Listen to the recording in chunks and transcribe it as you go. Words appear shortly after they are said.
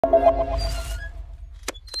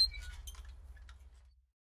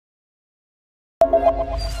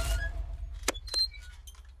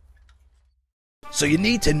So you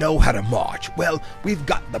need to know how to march. Well, we've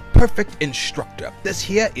got the perfect instructor. This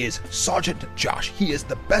here is Sergeant Josh. He is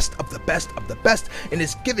the best of the best of the best and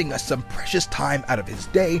is giving us some precious time out of his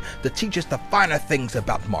day to teach us the finer things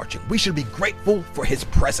about marching. We should be grateful for his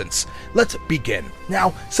presence. Let's begin.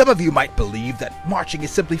 Now, some of you might believe that marching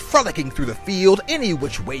is simply frolicking through the field any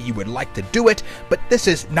which way you would like to do it, but this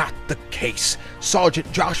is not the case.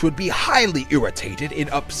 Sergeant Josh would be highly irritated and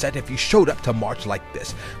upset if you showed up to march like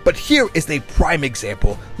this. But here is a prime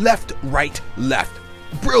example. Left, right, left.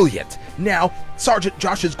 Brilliant. Now, Sergeant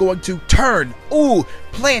Josh is going to turn,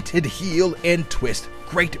 planted heel and twist.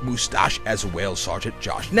 Great mustache as well, Sergeant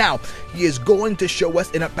Josh. Now, he is going to show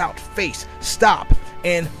us an about face, stop,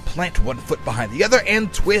 and plant one foot behind the other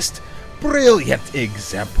and twist. Brilliant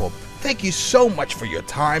example. Thank you so much for your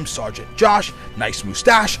time, Sergeant Josh. Nice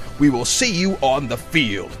mustache. We will see you on the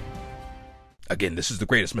field. Again, this is the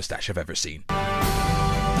greatest mustache I've ever seen.